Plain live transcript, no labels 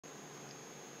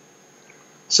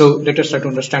So let us try to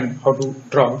understand how to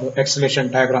draw the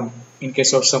acceleration diagram in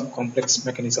case of some complex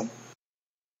mechanism.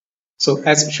 So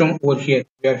as shown over here,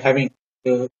 we are having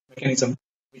the mechanism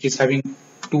which is having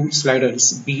two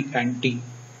sliders B and D,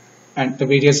 and the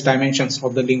various dimensions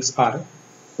of the links are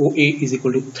OA is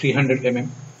equal to 300 mm,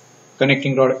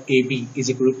 connecting rod AB is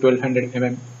equal to 1200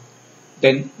 mm,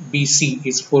 then BC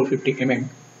is 450 mm,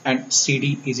 and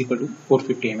CD is equal to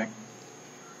 450 mm.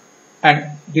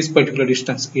 And this particular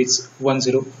distance is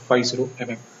 1050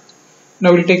 mm.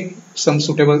 Now we'll take some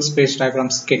suitable space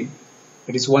diagram scale.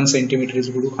 That is 1 centimeter is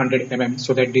equal to 100 mm,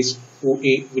 so that this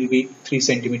OA will be 3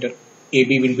 centimeter,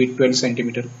 AB will be 12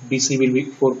 centimeter, BC will be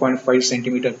 4.5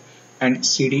 centimeter, and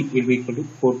CD will be equal to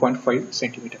 4.5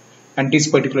 centimeter. And this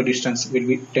particular distance will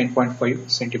be 10.5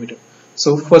 centimeter.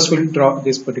 So first we'll draw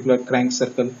this particular crank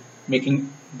circle,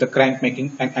 making the crank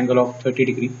making an angle of 30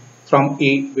 degree. From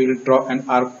A we will draw an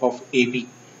arc of AB.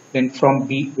 Then from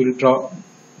B we will draw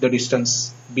the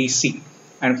distance BC.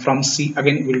 And from C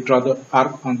again we will draw the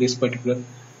arc on this particular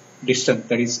distance,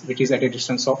 that is which is at a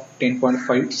distance of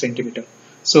 10.5 centimeter.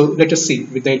 So let us see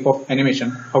with the help of animation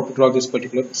how to draw this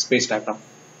particular space diagram.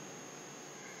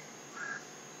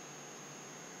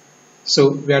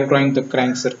 So we are drawing the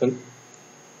crank circle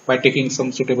by taking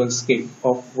some suitable scale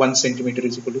of 1 centimeter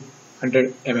is equal to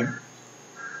 100 mm.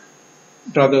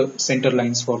 Draw the center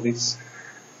lines for this.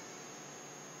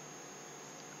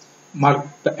 Mark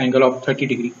the angle of 30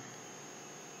 degree.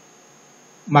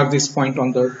 Mark this point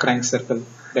on the crank circle,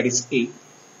 that is A,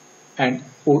 and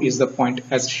O is the point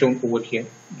as shown over here.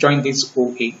 Join this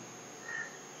OA.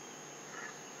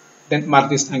 Then mark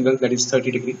this angle, that is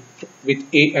 30 degree. With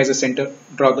A as a center,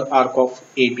 draw the arc of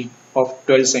AB of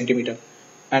 12 centimeter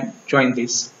and join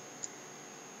this.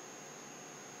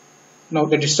 Now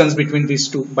the distance between these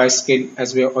two by scale,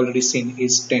 as we have already seen,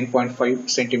 is 10.5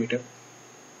 centimeter.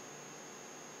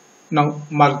 Now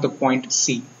mark the point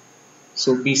C.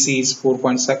 So BC is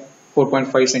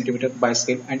 4.5 centimeter by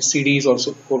scale, and CD is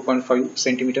also 4.5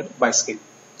 centimeter by scale.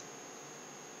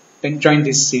 Then join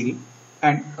this CD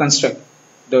and construct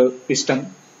the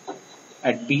piston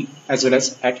at B as well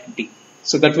as at D.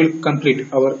 So that will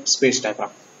complete our space diagram.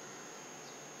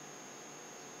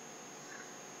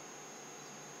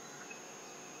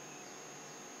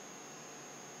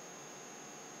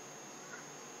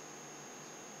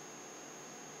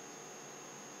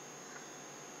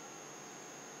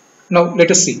 Now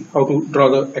let us see how to draw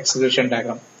the acceleration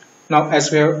diagram. Now as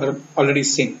we have already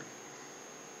seen,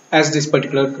 as this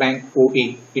particular crank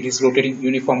OA, it is rotating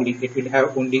uniformly, it will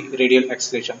have only radial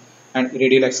acceleration, and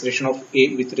radial acceleration of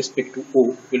A with respect to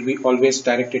O will be always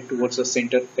directed towards the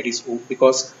center, that is O,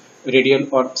 because radial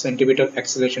or centimeter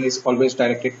acceleration is always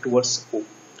directed towards O.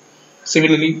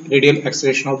 Similarly, radial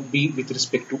acceleration of B with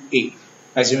respect to A,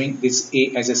 assuming this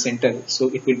A as a center, so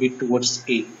it will be towards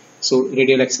A. So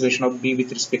radial acceleration of B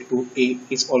with respect to A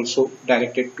is also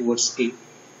directed towards A.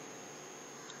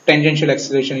 Tangential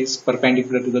acceleration is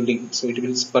perpendicular to the link, so it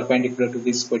is perpendicular to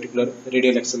this particular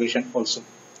radial acceleration also.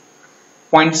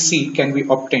 Point C can be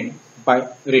obtained by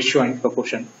ratio and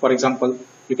proportion. For example,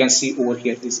 you can see over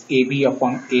here this AB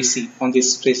upon AC on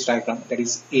this trace diagram, that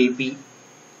is AB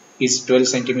is 12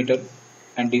 centimeter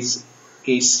and this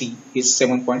AC is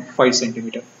 7.5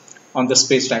 centimeter on the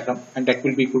space diagram, and that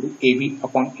will be equal to AB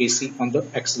upon AC on the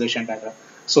acceleration diagram.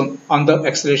 So on the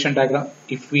acceleration diagram,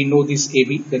 if we know this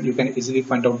AB, then you can easily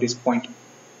find out this point,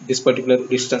 this particular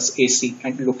distance AC,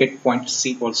 and locate point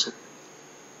C also.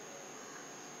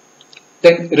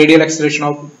 Then radial acceleration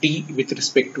of D with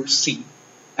respect to C,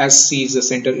 as C is the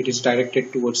center, it is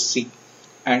directed towards C,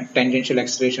 and tangential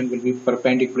acceleration will be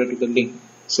perpendicular to the link,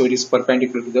 so it is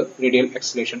perpendicular to the radial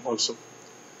acceleration also.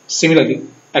 Similarly,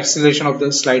 acceleration of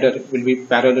the slider will be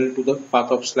parallel to the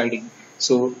path of sliding.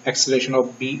 So acceleration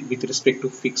of B with respect to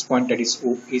fixed point, that is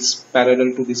O, is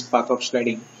parallel to this path of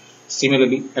sliding.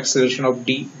 Similarly, acceleration of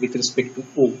D with respect to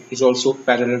O is also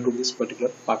parallel to this particular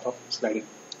path of sliding.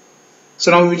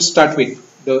 So now we will start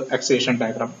with the acceleration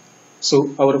diagram.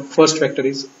 So our first vector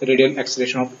is radial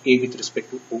acceleration of A with respect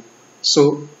to O.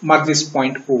 So mark this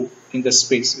point O in the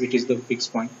space, which is the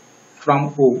fixed point.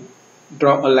 From O,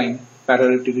 draw a line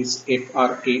parallel to this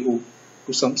FRAO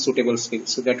to some suitable scale,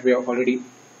 so that we have already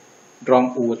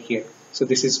drawn over here. So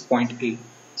this is point A.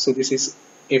 So this is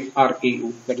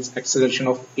FRAO, that is acceleration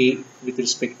of A with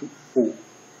respect to O.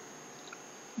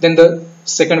 Then the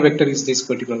second vector is this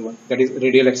particular one, that is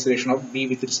radial acceleration of B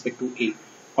with respect to A.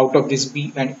 Out of this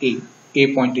B and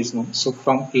A point is known. So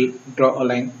from A, draw a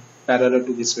line parallel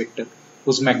to this vector,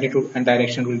 whose magnitude and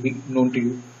direction will be known to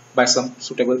you by some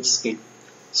suitable scale.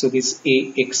 So this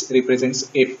AX represents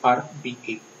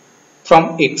FRBA.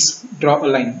 From x, draw a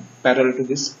line parallel to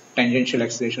this tangential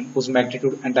acceleration whose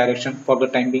magnitude and direction for the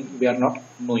time being we are not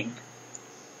knowing.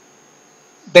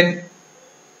 Then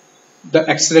the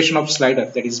acceleration of slider,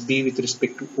 that is b with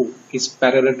respect to o, is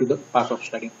parallel to the path of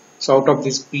sliding. So out of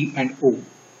this b and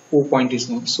o point is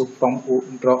known. So from o,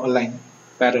 draw a line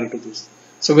parallel to this.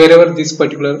 So wherever this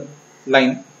particular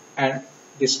line and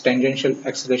this tangential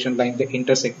acceleration line they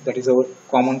intersect, that is our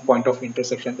common point of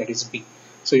intersection, that is b.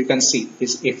 So you can see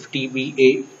this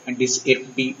FTBA and this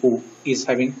FBO is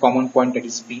having common point, that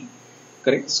is b,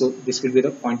 correct? So this will be the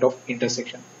point of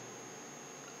intersection.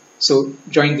 So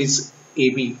join this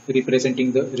AB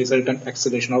representing the resultant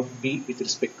acceleration of B with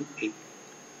respect to A.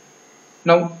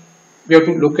 Now we have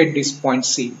to locate this point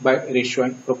C by ratio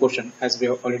and proportion as we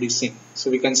have already seen. So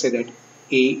we can say that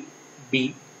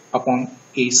AB upon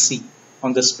AC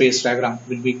on the space diagram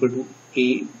will be equal to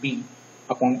AB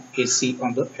upon AC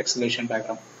on the acceleration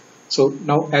diagram. So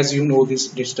now as you know this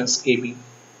distance AB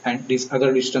and these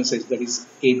other distances, that is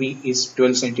AB is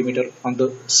 12 centimeter on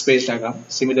the space diagram.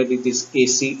 Similarly this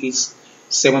AC is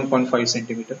 7.5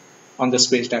 centimeter on the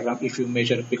space diagram if you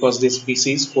measure, because this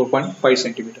BC is 4.5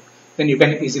 centimeter. Then you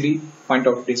can easily find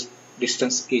out this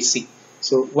distance AC.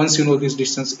 So once you know this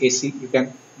distance AC, you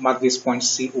can mark this point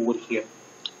C over here.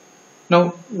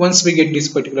 Now once we get this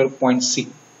particular point C,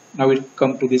 now we'll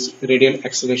come to this radial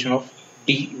acceleration of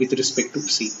D with respect to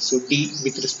C. So D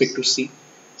with respect to C,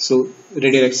 so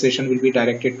radial acceleration will be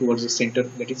directed towards the center,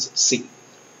 that is C.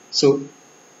 So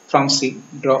from C,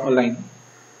 draw a line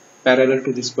parallel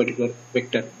to this particular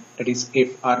vector, that is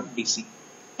FRDC.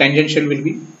 Tangential will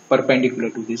be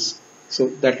perpendicular to this. So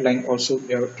that line also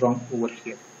we have drawn over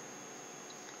here.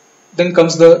 Then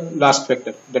comes the last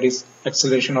vector, that is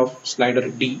acceleration of slider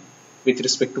D with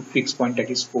respect to fixed point, that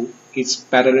is O, is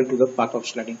parallel to the path of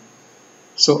sliding.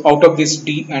 So out of this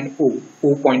D and O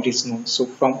point is known. So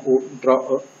from O,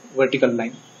 draw a vertical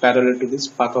line parallel to this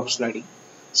path of sliding.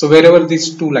 So wherever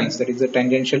these two lines, that is the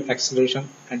tangential acceleration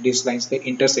and these lines, they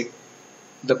intersect,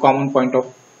 the common point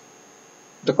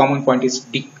is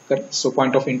D, correct? So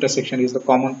point of intersection is the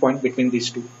common point between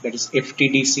these two, that is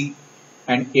FTDC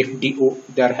and FDO.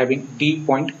 They are having D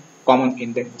point common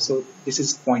in them. So this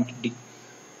is point D.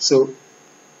 So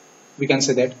we can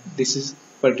say that this is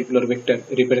particular vector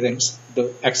represents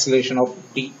the acceleration of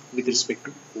D with respect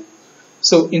to O.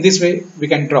 So in this way we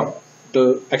can draw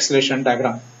the acceleration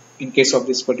diagram in case of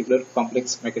this particular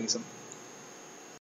complex mechanism.